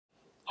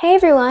Hey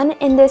everyone,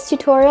 in this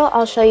tutorial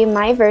I'll show you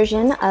my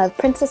version of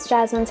Princess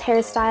Jasmine's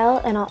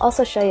hairstyle, and I'll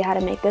also show you how to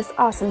make this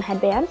awesome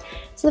headband.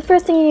 So the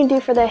first thing you need to do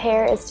for the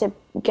hair is to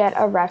get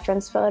a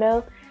reference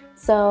photo.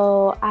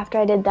 So after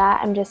I did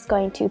that, I'm just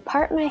going to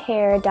part my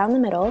hair down the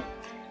middle,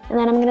 and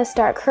then I'm going to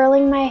start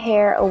curling my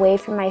hair away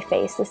from my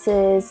face. This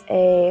is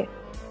a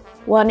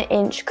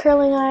 1-inch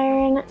curling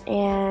iron,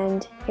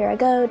 and here I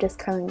go, just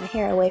curling my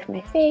hair away from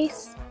my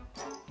face.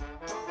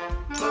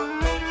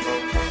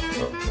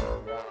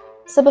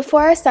 So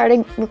before I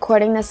started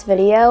recording this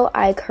video,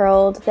 I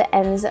curled the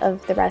ends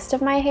of the rest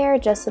of my hair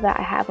just so that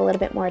I have a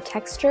little bit more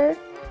texture.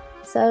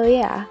 So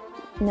yeah,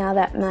 now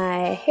that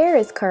my hair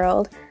is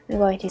curled, I'm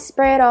going to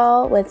spray it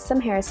all with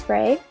some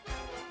hairspray.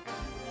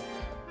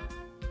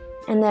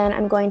 And then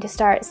I'm going to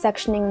start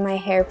sectioning my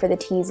hair for the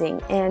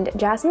teasing. And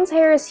Jasmine's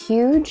hair is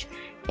huge,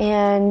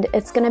 and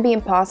it's going to be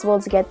impossible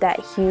to get that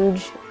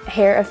huge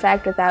hair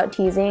effect without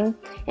teasing.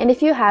 And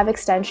if you have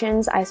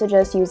extensions, I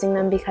suggest using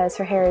them because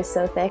her hair is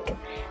so thick.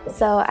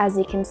 So as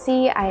you can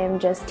see, I am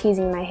just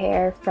teasing my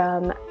hair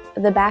from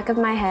the back of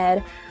my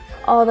head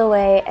all the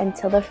way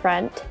until the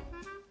front.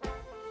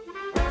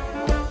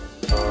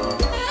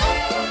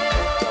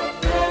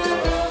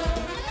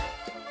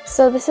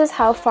 So this is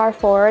how far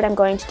forward I'm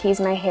going to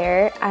tease my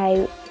hair.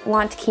 I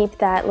want to keep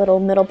that little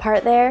middle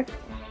part there.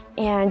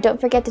 And don't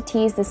forget to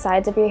tease the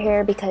sides of your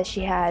hair because she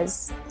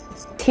has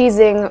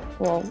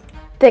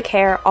thick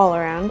hair all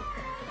around.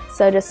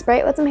 So just spray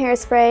it with some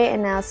hairspray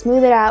and now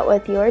smooth it out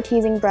with your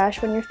teasing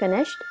brush when you're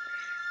finished.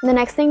 And the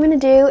next thing I'm going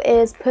to do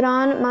is put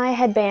on my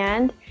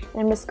headband,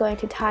 and I'm just going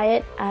to tie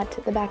it at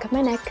the back of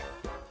my neck.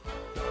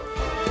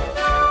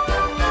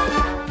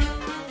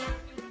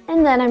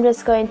 And then I'm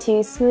just going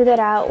to smooth it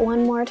out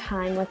one more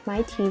time with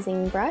my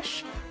teasing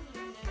brush.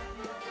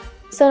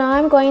 So now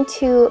I'm going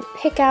to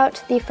pick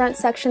out the front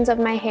sections of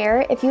my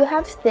hair. If you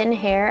have thin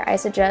hair, I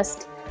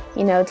suggest,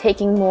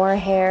 taking more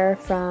hair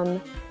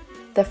from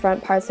the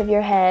front parts of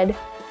your head.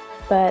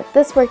 But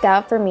this worked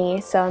out for me,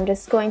 so I'm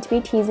just going to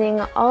be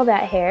teasing all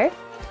that hair.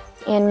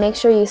 And make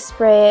sure you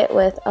spray it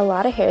with a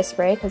lot of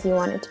hairspray because you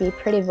want it to be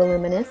pretty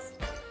voluminous.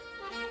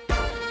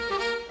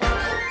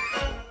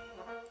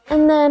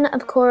 And then,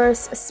 of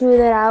course, smooth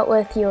it out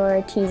with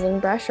your teasing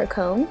brush or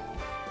comb.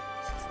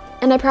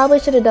 And I probably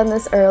should have done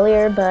this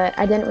earlier, but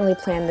I didn't really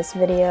plan this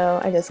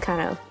video. I just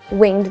kind of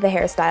winged the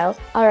hairstyle.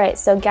 Alright,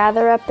 so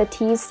gather up the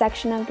tease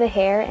section of the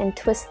hair and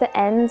twist the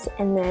ends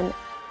and then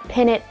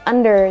pin it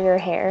under your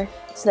hair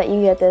so that you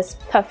get this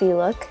puffy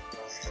look.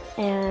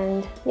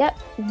 And yep,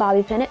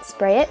 bobby pin it,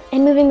 spray it.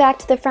 And moving back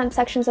to the front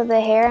sections of the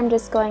hair, I'm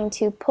just going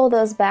to pull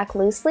those back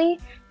loosely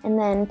and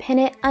then pin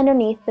it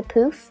underneath the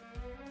poof.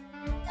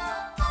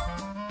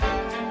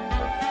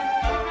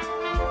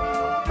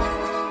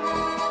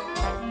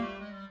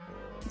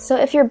 So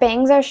if your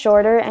bangs are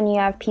shorter and you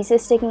have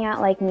pieces sticking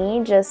out like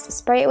me, just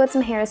spray it with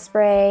some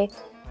hairspray,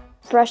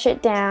 brush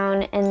it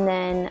down, and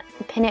then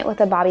pin it with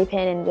a bobby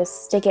pin and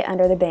just stick it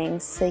under the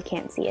bangs so you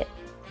can't see it.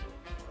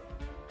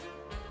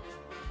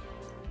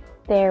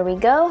 There we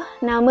go.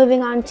 Now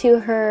moving on to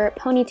her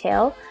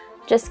ponytail,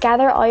 just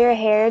gather all your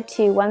hair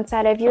to one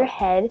side of your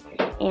head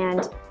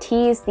and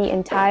tease the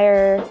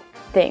entire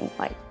thing,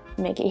 like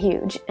make it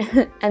huge,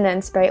 and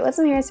then spray it with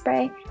some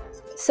hairspray.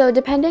 So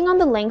depending on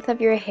the length of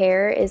your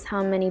hair is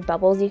how many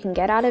bubbles you can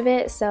get out of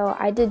it. So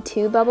I did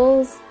 2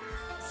 bubbles.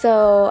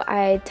 So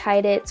I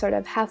tied it sort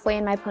of halfway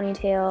in my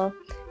ponytail,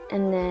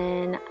 and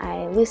then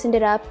I loosened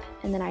it up,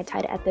 and then I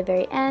tied it at the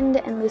very end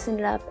and loosened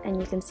it up,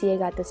 and you can see I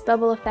got this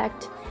bubble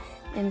effect.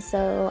 And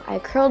so I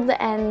curled the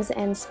ends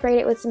and sprayed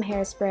it with some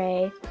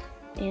hairspray,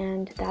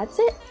 and that's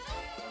it.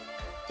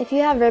 If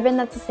you have ribbon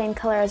that's the same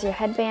color as your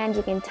headband,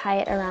 you can tie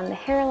it around the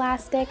hair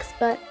elastics,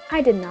 but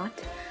I did not.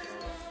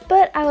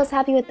 But I was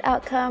happy with the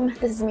outcome.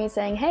 This is me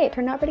saying, hey, it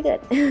turned out pretty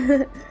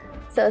good.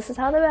 So this is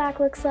how the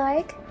back looks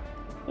like.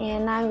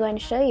 And now I'm going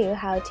to show you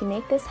how to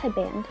make this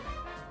headband.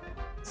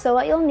 So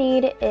what you'll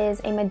need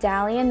is a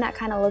medallion that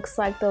kind of looks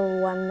like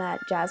the one that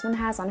Jasmine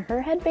has on her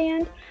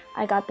headband.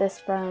 I got this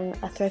from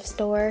a thrift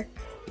store.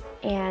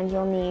 And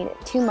you'll need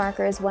 2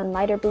 markers, one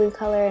lighter blue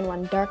color and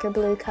one darker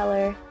blue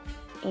color,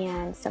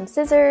 and some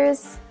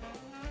scissors.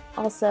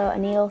 Also a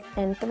needle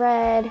and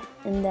thread,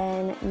 and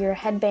then your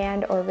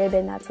headband or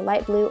ribbon that's a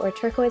light blue or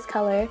turquoise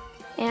color.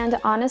 And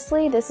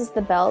honestly, this is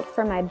the belt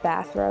for my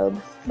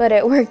bathrobe, but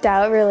it worked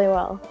out really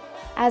well.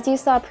 As you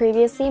saw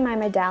previously, my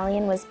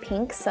medallion was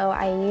pink, so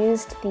I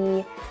used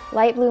the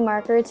light blue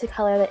marker to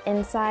color the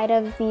inside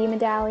of the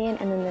medallion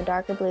and then the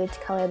darker blue to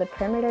color the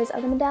perimeters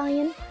of the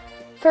medallion.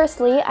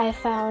 Firstly, I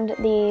found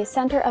the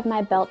center of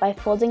my belt by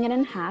folding it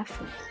in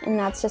half, and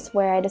that's just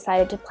where I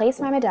decided to place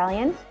my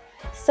medallion.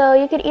 So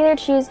you could either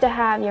choose to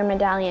have your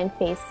medallion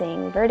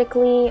facing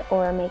vertically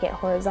or make it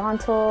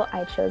horizontal.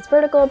 I chose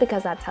vertical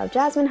because that's how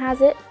Jasmine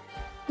has it.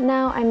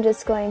 Now I'm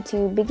just going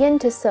to begin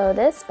to sew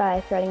this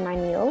by threading my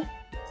needle.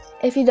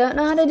 If you don't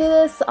know how to do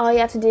this, all you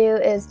have to do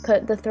is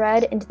put the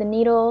thread into the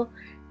needle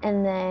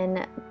and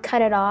then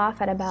cut it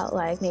off at about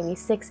maybe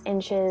 6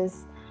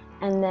 inches,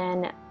 and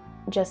then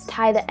just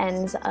tie the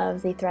ends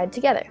of the thread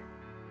together.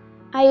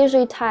 I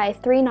usually tie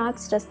 3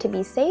 knots just to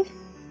be safe.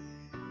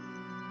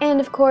 And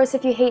of course,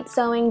 if you hate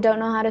sewing, don't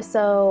know how to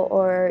sew,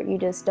 or you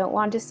just don't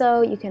want to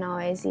sew, you can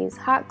always use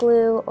hot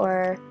glue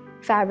or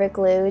fabric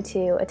glue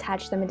to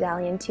attach the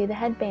medallion to the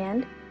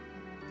headband.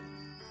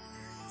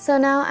 So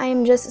now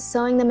I'm just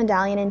sewing the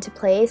medallion into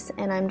place,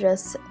 and I'm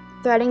just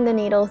threading the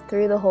needle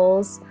through the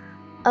holes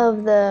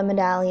of the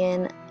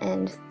medallion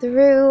and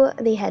through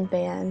the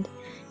headband.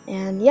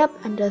 And yep,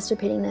 I'm just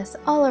repeating this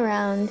all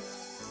around.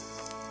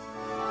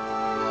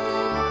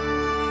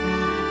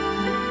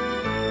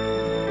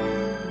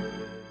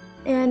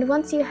 And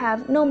once you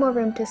have no more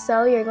room to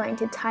sew, you're going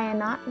to tie a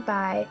knot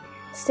by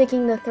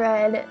sticking the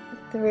thread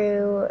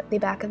through the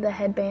back of the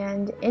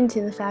headband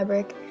into the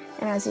fabric.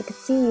 And as you can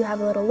see, you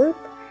have a little loop,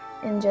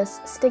 and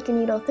just stick your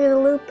needle through the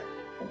loop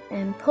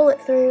and pull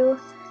it through,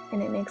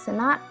 and it makes a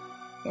knot.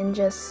 And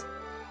just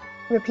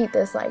repeat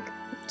this like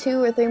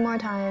 2 or 3 more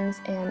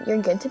times and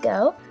you're good to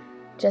go.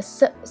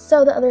 Just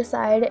sew the other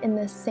side in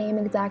the same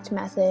exact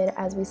method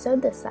as we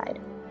sewed this side.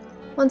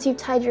 Once you've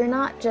tied your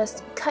knot,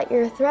 just cut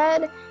your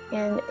thread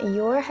and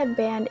your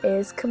headband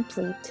is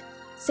complete.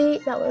 See,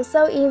 that was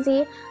so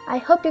easy. I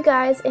hope you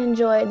guys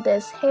enjoyed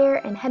this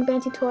hair and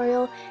headband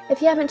tutorial.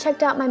 If you haven't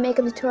checked out my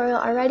makeup tutorial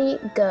already,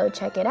 go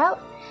check it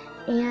out.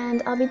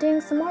 And I'll be doing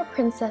some more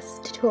princess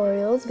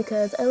tutorials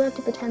because I love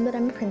to pretend that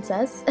I'm a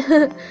princess.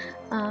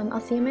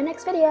 I'll see you in my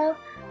next video.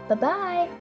 Bye-bye!